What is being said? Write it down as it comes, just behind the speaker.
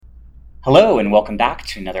Hello, and welcome back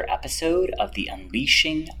to another episode of the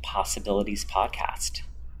Unleashing Possibilities podcast.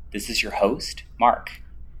 This is your host, Mark.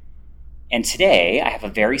 And today I have a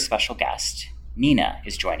very special guest. Nina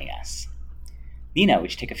is joining us. Nina,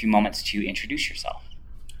 would you take a few moments to introduce yourself?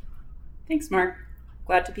 Thanks, Mark.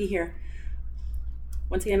 Glad to be here.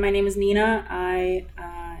 Once again, my name is Nina. I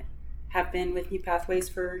have been with New Pathways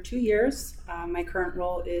for 2 years. My current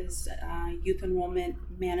role is Youth Enrollment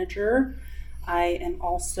Manager. I am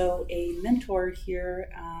also a mentor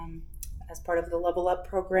here as part of the Level Up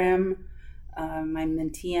program. My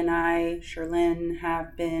mentee and I, Sherlyn,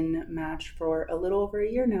 have been matched for a little over a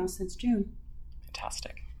year now, since June.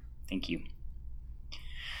 Fantastic. Thank you.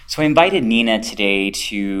 So I invited Nina today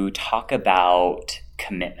to talk about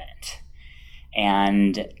commitment.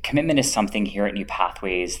 And commitment is something here at New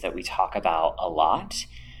Pathways that we talk about a lot.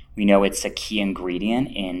 We know it's a key ingredient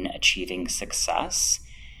in achieving success.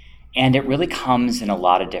 And it really comes in a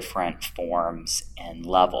lot of different forms and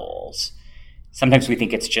levels. Sometimes we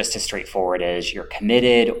think it's just as straightforward as you're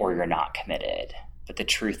committed or you're not committed. But the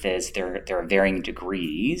truth is there are varying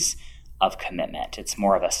degrees of commitment. It's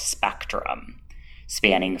more of a spectrum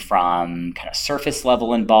spanning from kind of surface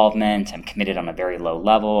level involvement, I'm committed on a very low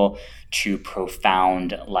level, to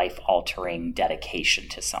profound life-altering dedication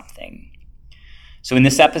to something. So in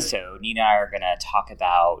this episode, Nina and I are going to talk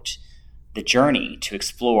about the journey to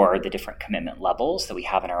explore the different commitment levels that we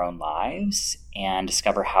have in our own lives and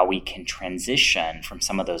discover how we can transition from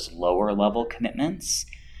some of those lower level commitments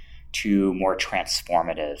to more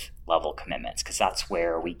transformative level commitments, because that's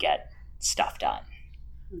where we get stuff done.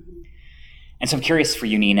 Mm-hmm. And so I'm curious for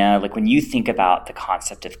you, Nina, like when you think about the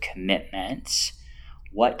concept of commitment,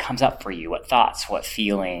 what comes up for you? What thoughts, what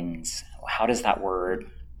feelings? How does that word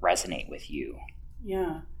resonate with you?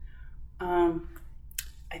 Yeah.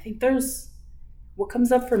 I think what comes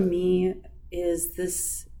up for me is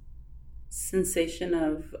this sensation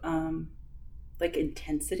of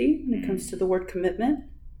intensity when it comes to the word commitment.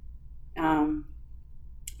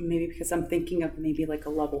 Maybe because I'm thinking of maybe like a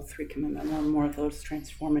level 3 commitment, or more of those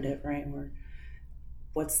transformative, right? Or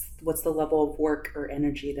what's the level of work or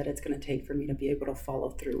energy that it's going to take for me to be able to follow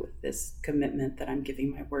through with this commitment that I'm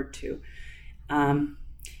giving my word to. And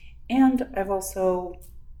I've also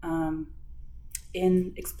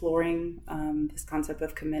in exploring this concept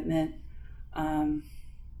of commitment,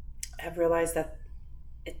 I've realized that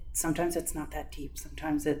sometimes it's not that deep.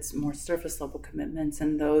 Sometimes it's more surface level commitments,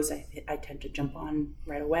 and those I tend to jump on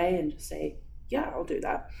right away and just say, yeah, I'll do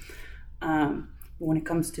that. When it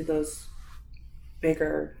comes to those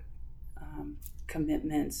bigger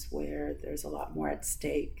commitments where there's a lot more at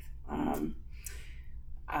stake,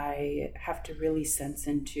 I have to really sense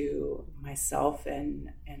into myself and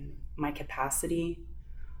my capacity,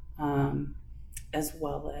 as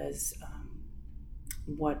well as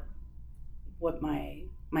what my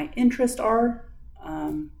interests are,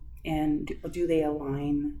 and do they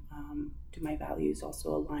align? Do my values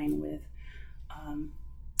also align with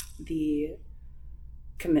the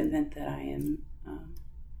commitment that I am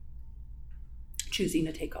choosing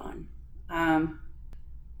to take on?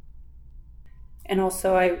 And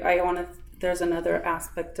also, I want to. There's another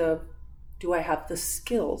aspect of: do I have the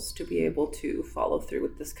skills to be able to follow through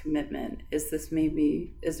with this commitment? Is there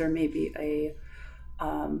maybe a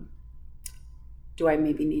do I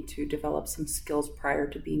maybe need to develop some skills prior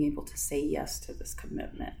to being able to say yes to this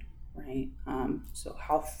commitment, right? So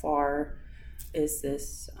how far is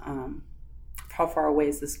this? How far away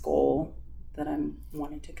is this goal that I'm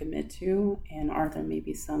wanting to commit to? And are there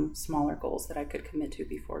maybe some smaller goals that I could commit to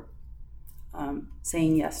before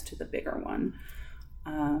saying yes to the bigger one?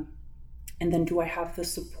 And then do I have the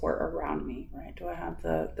support around me, right? Do I have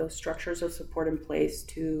those structures of support in place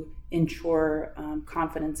to ensure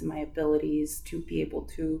confidence in my abilities to be able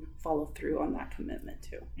to follow through on that commitment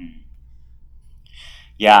too? Mm.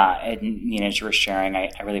 Yeah, and as you were sharing,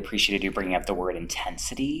 I really appreciated you bringing up the word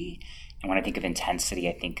intensity. And when I think of intensity,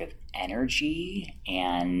 I think of energy.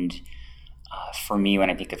 And for me, when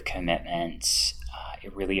I think of commitment,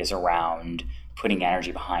 it really is around putting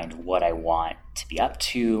energy behind what I want to be up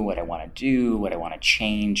to, what I want to do, what I want to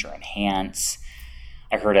change or enhance.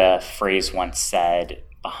 I heard a phrase once said,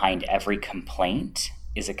 behind every complaint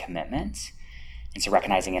is a commitment. And so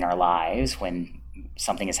recognizing in our lives when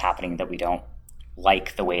something is happening that we don't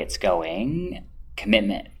like the way it's going,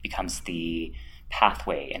 commitment becomes the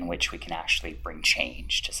pathway in which we can actually bring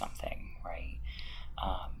change to something, right?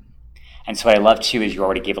 And so what I love too is you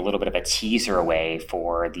already gave a little bit of a teaser away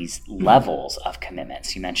for these levels of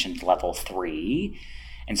commitments. You mentioned level 3.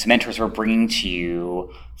 And so mentors were bringing to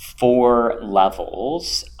you 4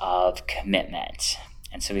 levels of commitment.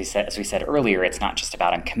 And so as we said earlier, it's not just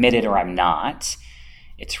about I'm committed or I'm not.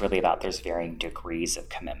 It's really about there's varying degrees of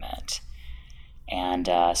commitment. And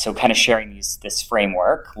so kind of sharing this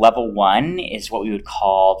framework, level 1 is what we would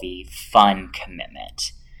call the fun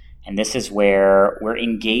commitment. And this is where we're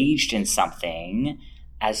engaged in something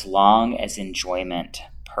as long as enjoyment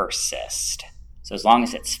persists. So as long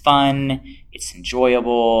as it's fun, it's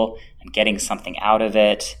enjoyable, I'm getting something out of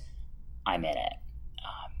it, I'm in it.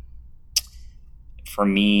 For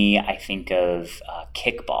me, I think of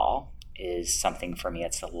kickball is something for me.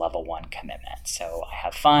 It's a level 1 commitment. So I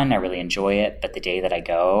have fun, I really enjoy it, but the day that I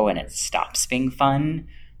go and it stops being fun,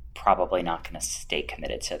 probably not going to stay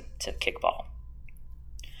committed to kickball.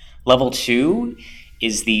 Level 2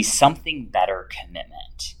 is the something better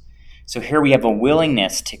commitment. So here we have a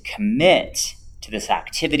willingness to commit to this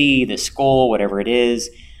activity, this goal, whatever it is,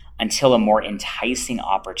 until a more enticing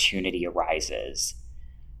opportunity arises.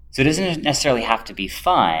 So it doesn't necessarily have to be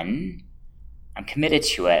fun. I'm committed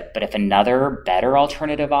to it, but if another better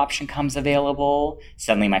alternative option comes available,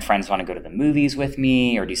 suddenly my friends want to go to the movies with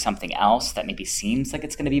me or do something else that maybe seems like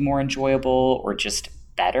it's going to be more enjoyable or just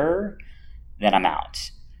better, then I'm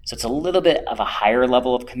out. So it's a little bit of a higher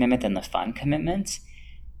level of commitment than the fun commitment.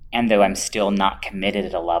 And though I'm still not committed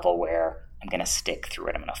at a level where I'm going to stick through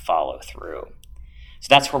it, I'm going to follow through. So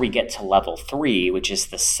that's where we get to level 3, which is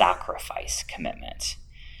the sacrifice commitment.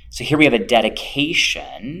 So here we have a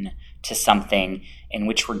dedication to something in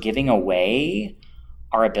which we're giving away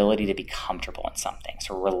our ability to be comfortable in something.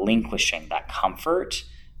 So we're relinquishing that comfort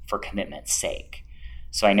for commitment's sake.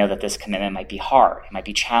 So I know that this commitment might be hard, it might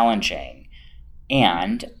be challenging,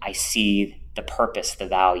 and I see the purpose, the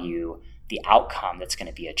value, the outcome that's going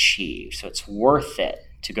to be achieved. So it's worth it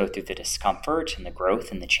to go through the discomfort and the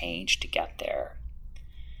growth and the change to get there.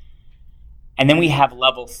 And then we have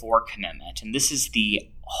level 4 commitment, and this is the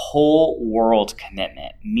whole world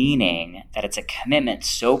commitment, meaning that it's a commitment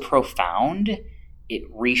so profound,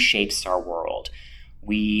 it reshapes our world.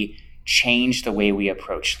 We change the way we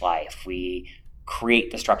approach life. We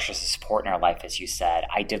create the structures of support in our life, as you said.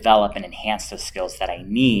 I develop and enhance those skills that I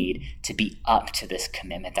need to be up to this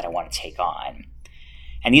commitment that I want to take on.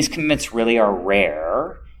 And these commitments really are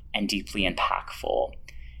rare and deeply impactful.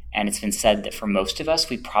 And it's been said that for most of us,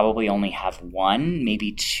 we probably only have 1,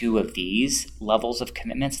 maybe 2 of these levels of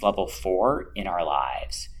commitments, level 4, in our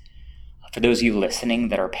lives. For those of you listening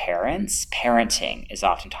that are parents, parenting is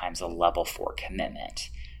oftentimes a level 4 commitment.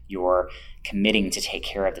 You're committing to take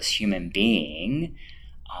care of this human being,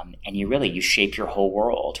 and you shape your whole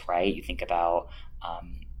world, right? You think about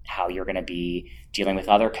how you're going to be dealing with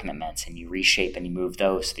other commitments, and you reshape and you move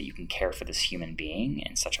those so that you can care for this human being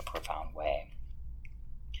in such a profound way.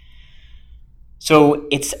 So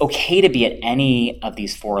it's okay to be at any of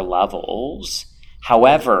these 4 levels.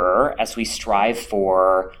 However, as we strive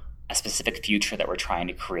for a specific future that we're trying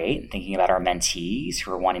to create, and thinking about our mentees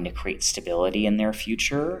who are wanting to create stability in their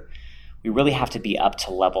future, we really have to be up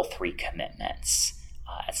to level 3 commitments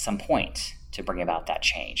at some point to bring about that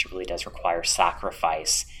change. It really does require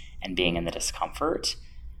sacrifice and being in the discomfort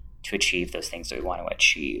to achieve those things that we want to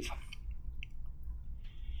achieve.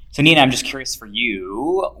 So Nina, I'm just curious for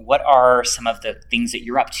you, what are some of the things that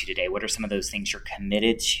you're up to today? What are some of those things you're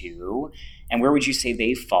committed to? And where would you say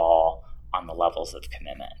they fall on the levels of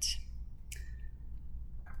commitment?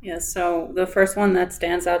 Yeah, so the first one that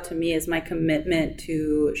stands out to me is my commitment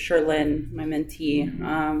to Sherlyn, my mentee.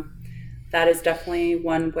 That is definitely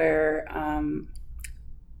one where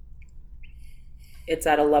it's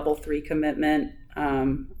at a level 3 commitment.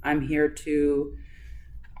 I'm here to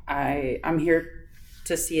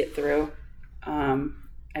see it through.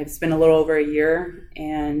 It's been a little over a year,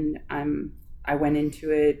 and I went into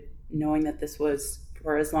it knowing that this was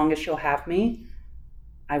for as long as she'll have me.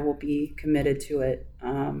 I will be committed to it.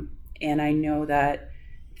 And I know that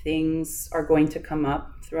things are going to come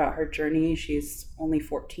up throughout her journey. She's only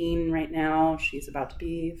 14 right now. She's about to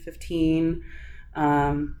be 15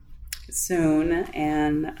 soon.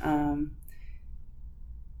 And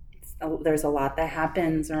there's a lot that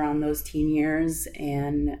happens around those teen years.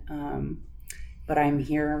 But I'm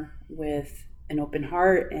here with an open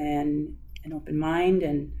heart and an open mind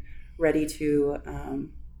and ready to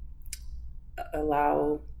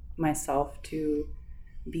allow myself to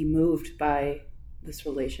be moved by this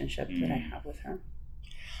relationship that I have with her.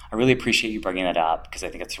 I really appreciate you bringing that up, because I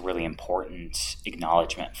think it's a really important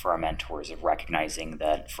acknowledgement for our mentors of recognizing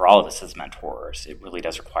that for all of us as mentors, it really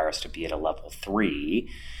does require us to be at a level 3,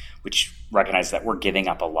 which recognizes that we're giving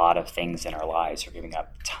up a lot of things in our lives. We're giving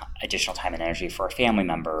up additional time and energy for our family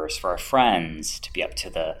members, for our friends, to be up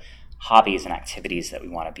to the hobbies and activities that we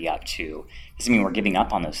want to be up to. It doesn't mean we're giving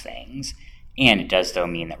up on those things. And it does, though,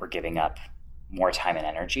 mean that we're giving up more time and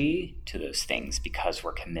energy to those things because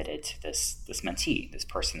we're committed to this mentee, this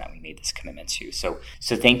person that we made this commitment to. So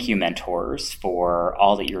thank you, mentors, for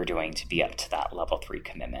all that you're doing to be up to that level 3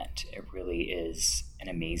 commitment. It really is an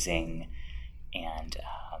amazing and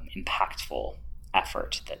impactful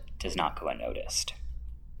effort that does not go unnoticed.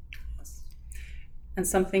 And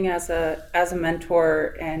something as a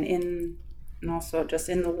mentor and also just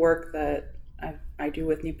in the work that I do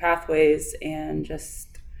with New Pathways and just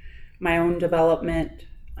my own development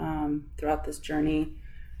throughout this journey,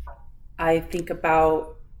 I think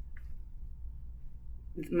about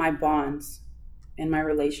my bonds and my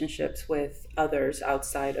relationships with others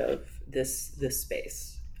outside of this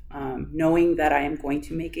space. Knowing that I am going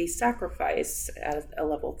to make a sacrifice as a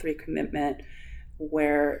level 3 commitment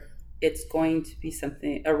where it's going to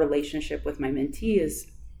be a relationship with my mentee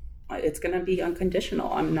it's going to be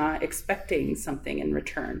unconditional. I'm not expecting something in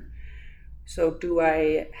return. So do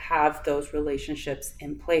I have those relationships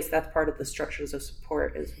in place? That's part of the structures of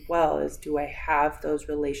support as well, is do I have those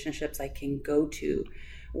relationships I can go to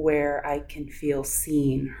where I can feel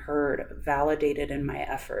seen, heard, validated in my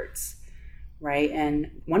efforts, right?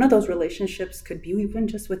 And one of those relationships could be even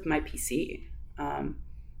just with my PC,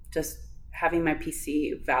 just having my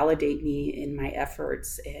PC validate me in my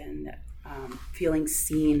efforts and feeling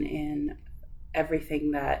seen in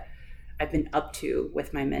everything that I've been up to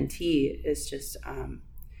with my mentee is just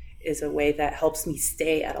is a way that helps me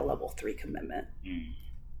stay at a level 3 commitment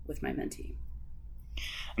with my mentee.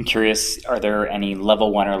 I'm curious, are there any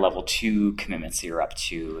level 1 or level 2 commitments that you're up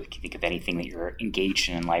to? Can you think of anything that you're engaged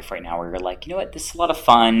in life right now where you're like, you know what, this is a lot of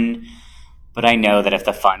fun, but I know that if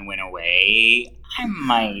the fun went away, I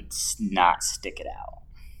might not stick it out?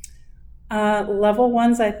 Level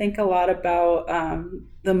 1s, I think a lot about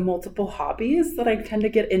the multiple hobbies that I tend to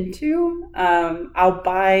get into. I'll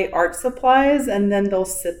buy art supplies and then they'll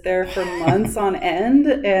sit there for months on end,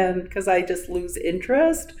 and because I just lose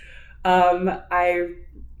interest. I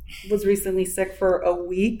was recently sick for a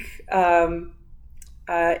week, and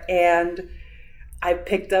I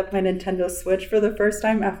picked up my Nintendo Switch for the first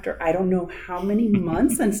time after I don't know how many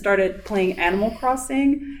months and started playing Animal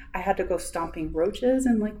Crossing. I had to go stomping roaches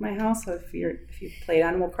in like my house. So if you've played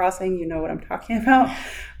Animal Crossing, you know what I'm talking about.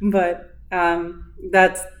 But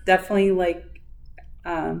that's definitely would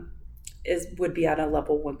be at a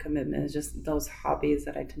level 1 commitment. Is just those hobbies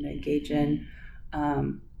that I tend to engage in,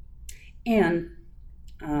 and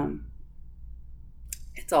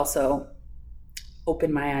it's also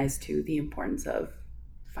opened my eyes to the importance of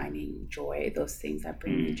finding joy, those things that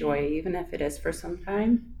bring me joy, even if it is for some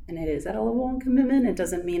time and it is at a level 1 commitment. It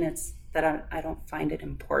doesn't mean it's that I don't find it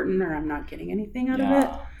important or I'm not getting anything out of it.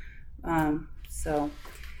 And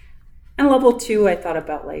level 2, I thought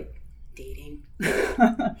about like dating,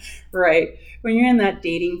 right? When you're in that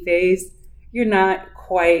dating phase, you're not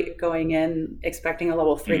quite going in expecting a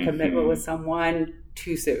level 3 commitment with someone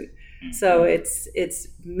too soon. So it's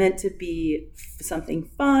meant to be something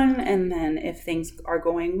fun, and then if things are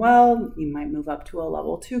going well, you might move up to a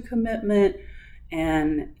level 2 commitment,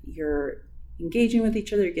 and you're engaging with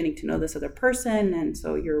each other, you're getting to know this other person, and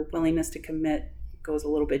so your willingness to commit goes a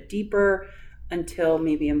little bit deeper until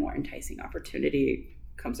maybe a more enticing opportunity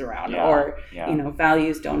comes around, or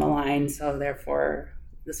values don't align, so therefore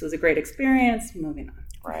this was a great experience, moving on.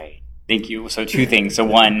 Right. Thank you. So 2 things. So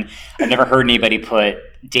 1, I've never heard anybody put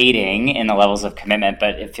dating in the levels of commitment,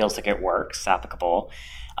 but it feels like it works, applicable.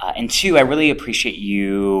 And 2, I really appreciate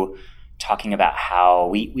you talking about how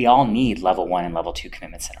we all need level 1 and level 2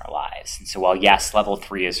 commitments in our lives. And so while yes, level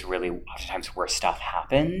 3 is really oftentimes where stuff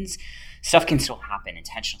happens, stuff can still happen,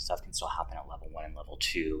 intentional stuff can still happen at level 1 and level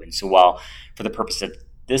 2. And so while for the purpose of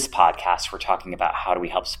this podcast, we're talking about how do we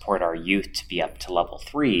help support our youth to be up to level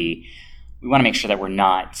 3, we want to make sure that we're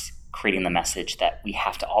not creating the message that we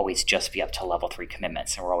have to always just be up to level 3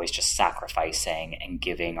 commitments and we're always just sacrificing and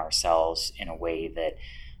giving ourselves in a way that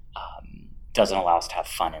doesn't allow us to have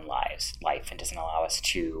fun in life and doesn't allow us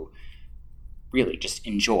to really just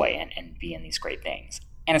enjoy and be in these great things.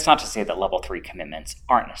 And it's not to say that level 3 commitments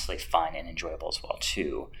aren't necessarily fun and enjoyable as well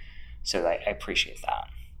too. So I appreciate that.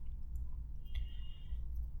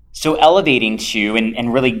 So elevating to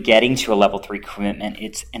and really getting to a level 3 commitment,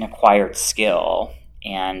 it's an acquired skill.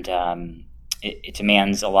 And it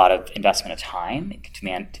demands a lot of investment of time. It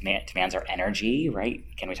demands our energy, right?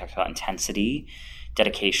 Again, we talked about intensity,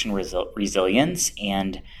 dedication, resilience,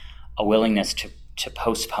 and a willingness to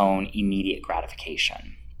postpone immediate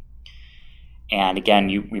gratification. And again,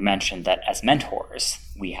 we mentioned that as mentors,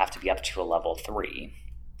 we have to be up to a level 3.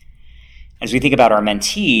 As we think about our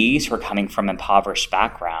mentees who are coming from impoverished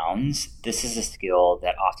backgrounds, this is a skill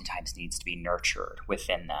that oftentimes needs to be nurtured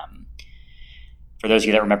within them. For those of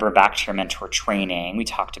you that remember back to your mentor training, we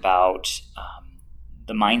talked about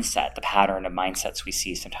the mindset, the pattern of mindsets we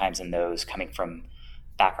see sometimes in those coming from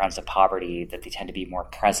backgrounds of poverty, that they tend to be more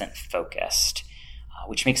present focused,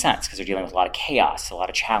 which makes sense because they're dealing with a lot of chaos, a lot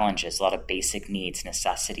of challenges, a lot of basic needs,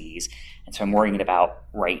 necessities. And so I'm worrying about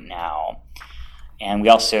right now. And we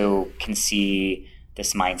also can see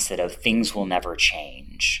this mindset of things will never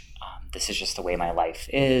change. This is just the way my life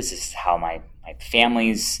is. This is how my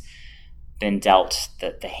family's been dealt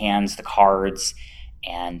the hands, the cards,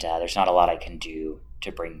 and there's not a lot I can do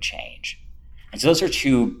to bring change. And so those are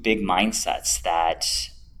two big mindsets that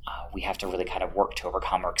we have to really kind of work to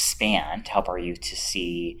overcome or expand to help our youth to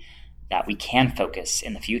see that we can focus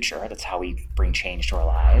in the future. That's how we bring change to our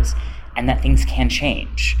lives, and that things can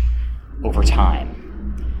change over time.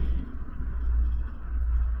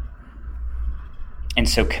 And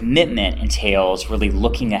so commitment entails really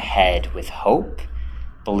looking ahead with hope,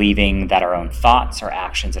 believing that our own thoughts, our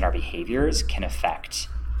actions, and our behaviors can affect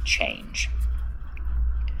change.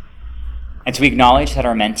 And so we acknowledge that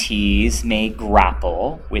our mentees may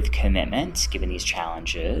grapple with commitment given these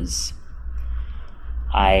challenges.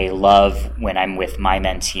 I love when I'm with my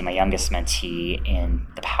mentee, my youngest mentee, in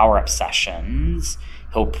the power-up sessions.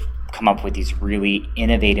 He'll come up with these really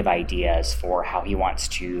innovative ideas for how he wants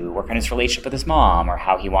to work on his relationship with his mom, or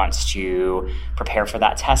how he wants to prepare for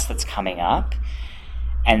that test that's coming up.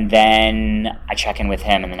 And then I check in with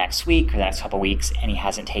him in the next week or the next couple of weeks, and he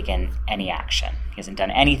hasn't taken any action. He hasn't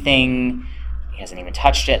done anything. He hasn't even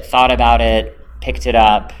touched it, thought about it, picked it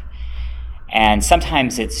up. And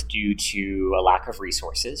sometimes it's due to a lack of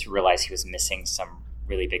resources. We realized he was missing some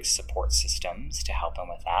really big support systems to help him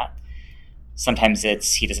with that. Sometimes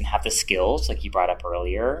it's he doesn't have the skills, like you brought up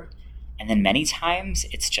earlier. And then many times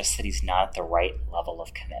it's just that he's not at the right level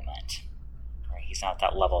of commitment. Right? He's not at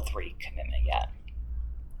that level 3 commitment yet.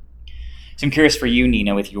 So I'm curious for you,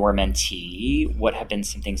 Nina, with your mentee, what have been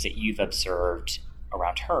some things that you've observed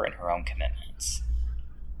around her and her own commitments?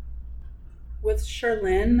 With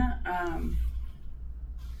Sherlyn,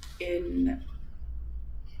 in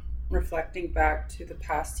reflecting back to the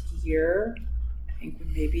past year, I think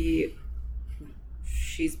maybe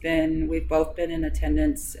we've both been in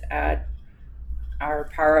attendance at our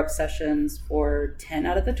power-up sessions for 10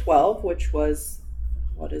 out of the 12, which was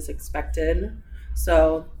what is expected.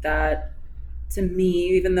 So that, to me,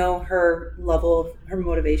 even though her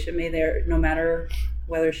motivation may there, no matter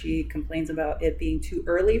whether she complains about it being too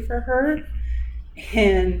early for her,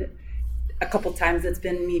 and a couple times it's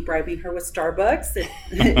been me bribing her with Starbucks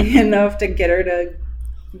enough to get her to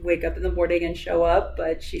wake up in the morning and show up,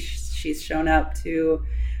 but she's shown up to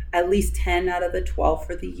at least 10 out of the 12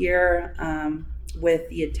 for the year, with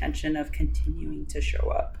the intention of continuing to show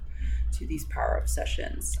up to these power-up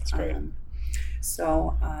sessions. That's great.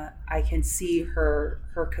 So I can see her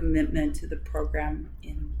commitment to the program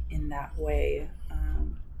in that way.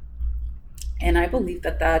 And I believe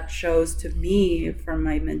that shows to me, from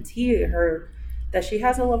my mentee, that she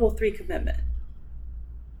has a level 3 commitment.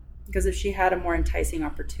 Because if she had a more enticing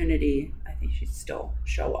opportunity, I think she'd still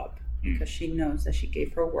show up, because she knows that she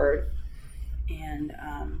gave her word. And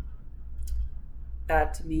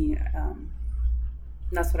that, to me,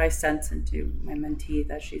 that's what I sense into my mentee,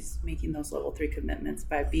 that she's making those level 3 commitments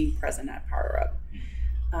by being present at Power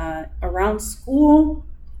Up. Around school,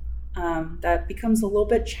 that becomes a little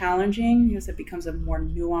bit challenging because it becomes a more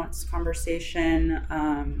nuanced conversation,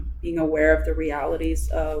 being aware of the realities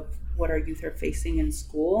of what our youth are facing in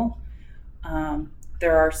school.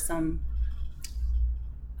 There are some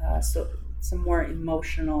more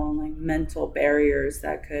emotional, like mental barriers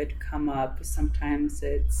that could come up. Sometimes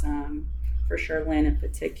it's, for Sherlyn in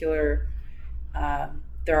particular,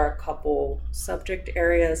 there are a couple subject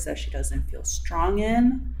areas that she doesn't feel strong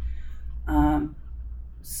in.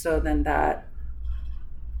 So then that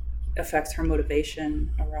affects her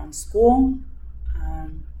motivation around school.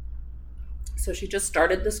 So she just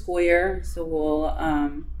started the school year, so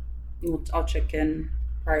I'll check in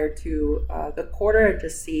prior to the quarter and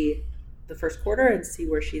just see the first quarter and see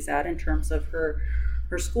where she's at in terms of her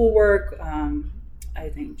schoolwork. I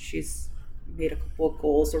think she's made a couple of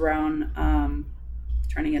goals around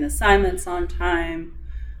turning in assignments on time.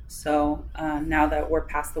 So now that we're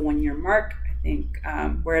past the 1 year mark, I think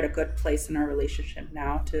we're at a good place in our relationship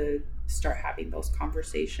now to start having those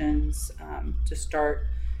conversations, to start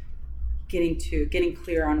getting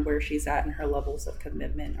clear on where she's at and her levels of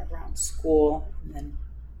commitment around school, and then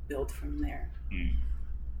build from there.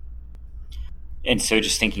 And so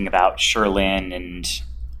just thinking about Sherlyn and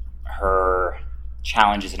her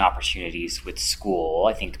challenges and opportunities with school.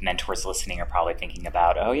 I think mentors listening are probably thinking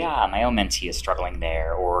about, oh yeah, my own mentee is struggling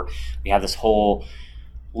there, or we have this whole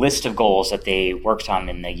list of goals that they worked on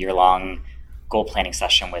in the year-long goal planning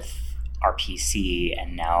session with our PC,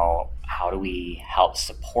 and now how do we help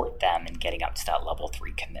support them in getting up to that level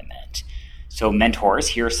 3 commitment? So mentors,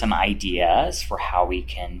 here are some ideas for how we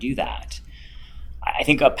can do that. I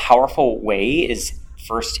think a powerful way is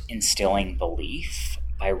first instilling belief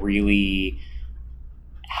by really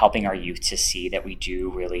helping our youth to see that we do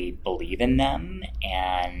really believe in them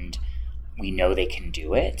and we know they can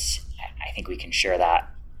do it. I think we can share that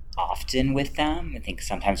often with them. I think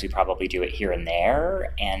sometimes we probably do it here and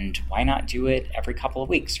there, and why not do it every couple of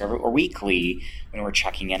weeks or weekly when we're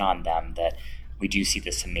checking in on them that we do see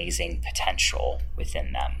this amazing potential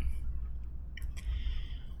within them.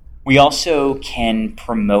 We also can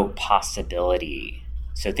promote possibility.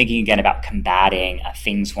 So thinking again about combating a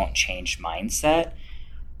things won't change mindset,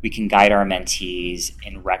 we can guide our mentees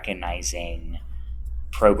in recognizing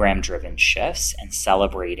program-driven shifts and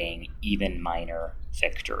celebrating even minor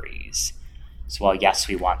victories. So while yes,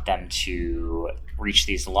 we want them to reach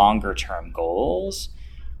these longer-term goals,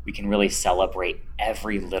 we can really celebrate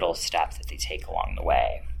every little step that they take along the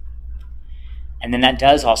way. And then that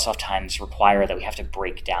does also times require that we have to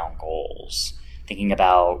break down goals. Thinking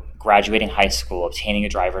about graduating high school, obtaining a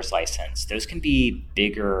driver's license, those can be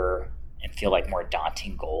bigger and feel like more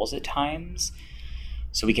daunting goals at times.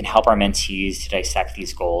 So we can help our mentees to dissect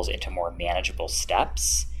these goals into more manageable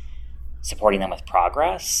steps, supporting them with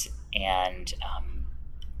progress, and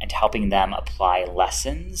helping them apply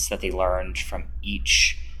lessons that they learned from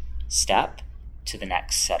each step to the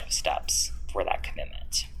next set of steps for that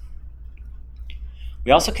commitment.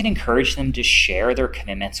 We also can encourage them to share their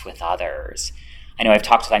commitments with others. I know I've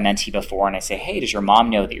talked to my mentee before and I say, hey, does your mom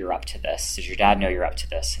know that you're up to this? Does your dad know you're up to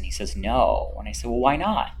this? And he says, no. And I say, well, why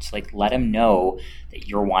not? Let him know that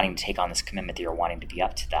you're wanting to take on this commitment, that you're wanting to be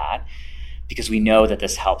up to that, because we know that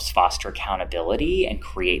this helps foster accountability and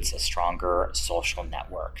creates a stronger social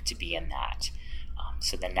network to be in that.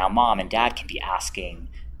 So then now mom and dad can be asking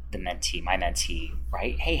the mentee, my mentee,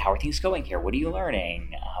 right? Hey, how are things going here? What are you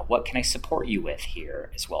learning? What can I support you with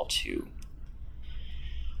here as well too?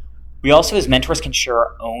 We also, as mentors, can share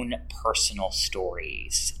our own personal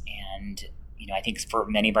stories. And, I think for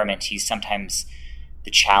many of our mentees, sometimes the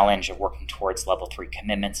challenge of working towards level 3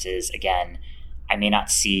 commitments is, again, I may not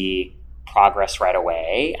see progress right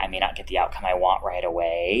away. I may not get the outcome I want right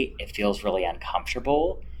away. It feels really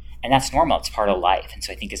uncomfortable. And that's normal. It's part of life. And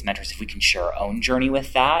so I think as mentors, if we can share our own journey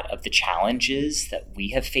with that, of the challenges that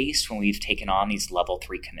we have faced when we've taken on these level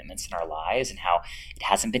 3 commitments in our lives and how it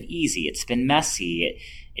hasn't been easy, it's been messy,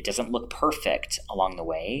 it doesn't look perfect along the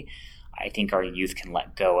way, I think our youth can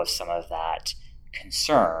let go of some of that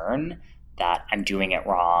concern that I'm doing it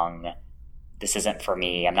wrong, this isn't for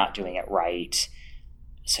me, I'm not doing it right.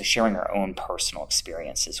 So sharing our own personal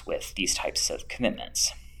experiences with these types of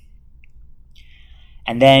commitments.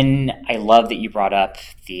 And then I love that you brought up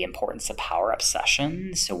the importance of power-up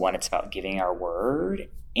sessions. So one, it's about giving our word,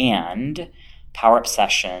 and power-up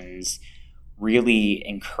sessions really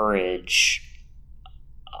encourage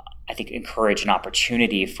an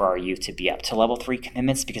opportunity for our youth to be up to level 3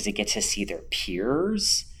 commitments because they get to see their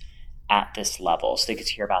peers at this level. So they get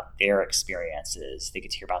to hear about their experiences, they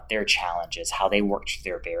get to hear about their challenges, how they worked through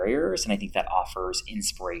their barriers. And I think that offers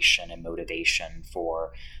inspiration and motivation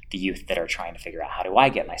for the youth that are trying to figure out, how do I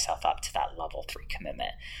get myself up to that level 3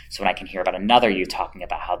 commitment? So when I can hear about another youth talking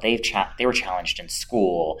about how they were challenged in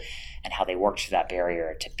school and how they worked through that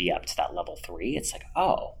barrier to be up to that level 3, it's like,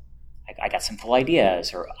 oh, I got some cool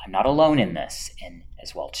ideas, or I'm not alone in this, and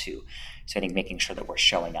as well too. So I think making sure that we're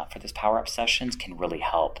showing up for those power-up sessions can really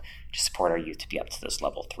help to support our youth to be up to those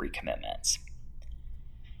level 3 commitments.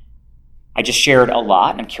 I just shared a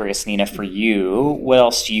lot, and I'm curious, Nina, for you, what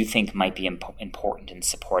else do you think might be important in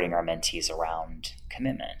supporting our mentees around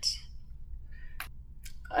commitment?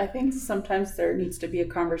 I think sometimes there needs to be a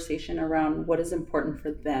conversation around what is important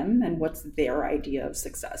for them and what's their idea of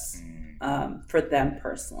success for them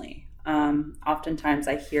personally. Oftentimes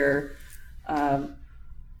I hear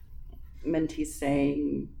mentees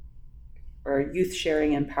saying, or youth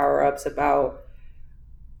sharing in power-ups about,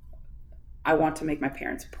 I want to make my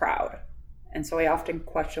parents proud. And so I often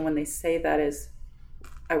question when they say that is,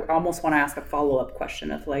 I almost want to ask a follow-up question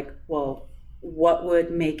of like, well, what would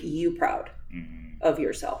make you proud of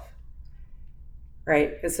yourself?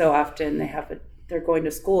 Right? Because so often they're going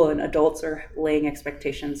to school and adults are laying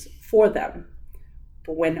expectations for them.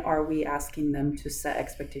 But when are we asking them to set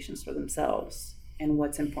expectations for themselves and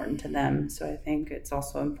what's important to them? So I think it's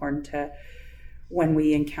also important to when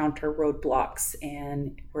we encounter roadblocks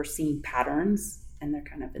and we're seeing patterns and they're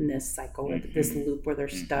kind of in this cycle, mm-hmm. this loop where they're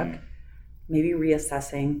stuck, mm-hmm. maybe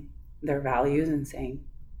reassessing their values and saying,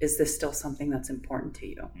 is this still something that's important to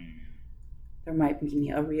you? Mm-hmm. There might be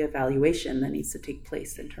a reevaluation that needs to take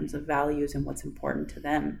place in terms of values and what's important to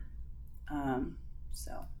them.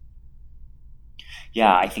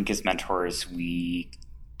 Yeah, I think as mentors, we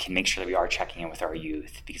can make sure that we are checking in with our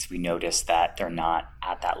youth because we notice that they're not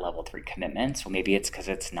at that level 3 commitment. So maybe it's because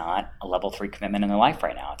it's not a level 3 commitment in their life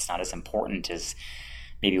right now. It's not as important as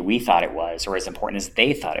maybe we thought it was, or as important as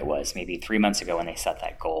they thought it was maybe 3 months ago when they set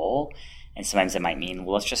that goal. And sometimes it might mean,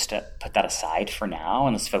 well, let's just put that aside for now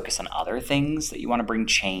and let's focus on other things that you want to bring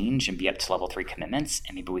change and be up to level 3 commitments.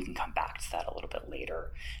 And maybe we can come back to that a little bit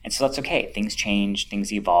later. And so that's okay. Things change,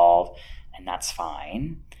 things evolve, and that's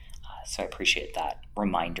fine. So I appreciate that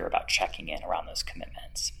reminder about checking in around those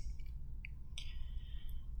commitments.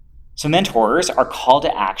 So mentors, our call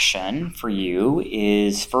to action for you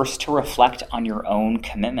is first to reflect on your own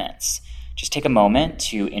commitments. Just take a moment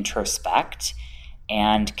to introspect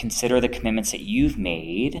and consider the commitments that you've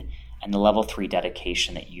made and the level 3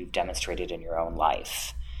 dedication that you've demonstrated in your own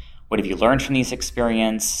life. What have you learned from these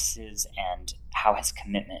experiences, and how has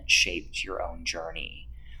commitment shaped your own journey?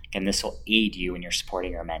 And this will aid you when you're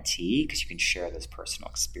supporting your mentee because you can share those personal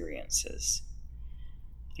experiences.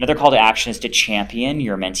 Another call to action is to champion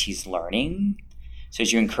your mentee's learning. So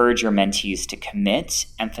as you encourage your mentees to commit,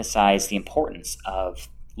 emphasize the importance of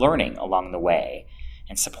learning along the way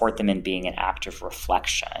and support them in being an active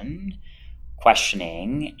reflection,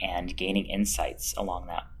 questioning, and gaining insights along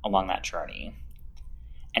that journey.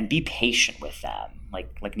 And be patient with them.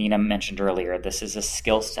 Like Nina mentioned earlier, this is a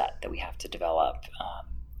skill set that we have to develop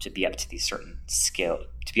to be up to these certain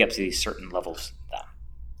levels of them.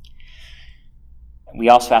 We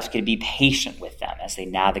also ask you to be patient with them as they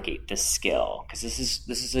navigate this skill, because this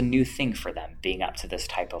is a new thing for them, being up to this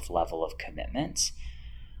type of level of commitment.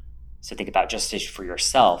 So think about, just as for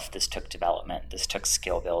yourself, this took development, this took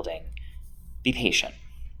skill building. Be patient.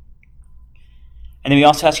 And then we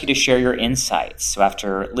also ask you to share your insights. So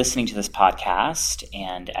after listening to this podcast,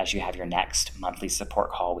 and as you have your next monthly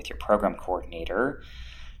support call with your program coordinator,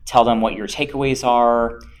 tell them what your takeaways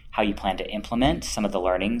are, how you plan to implement some of the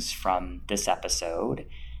learnings from this episode,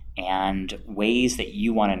 and ways that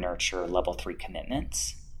you want to nurture level 3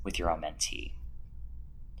 commitments with your own mentee.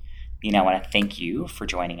 I want to thank you for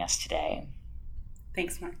joining us today.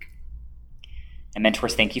 Thanks, Mark. And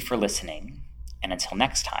mentors, thank you for listening. And until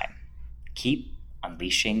next time, keep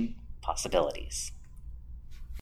unleashing possibilities.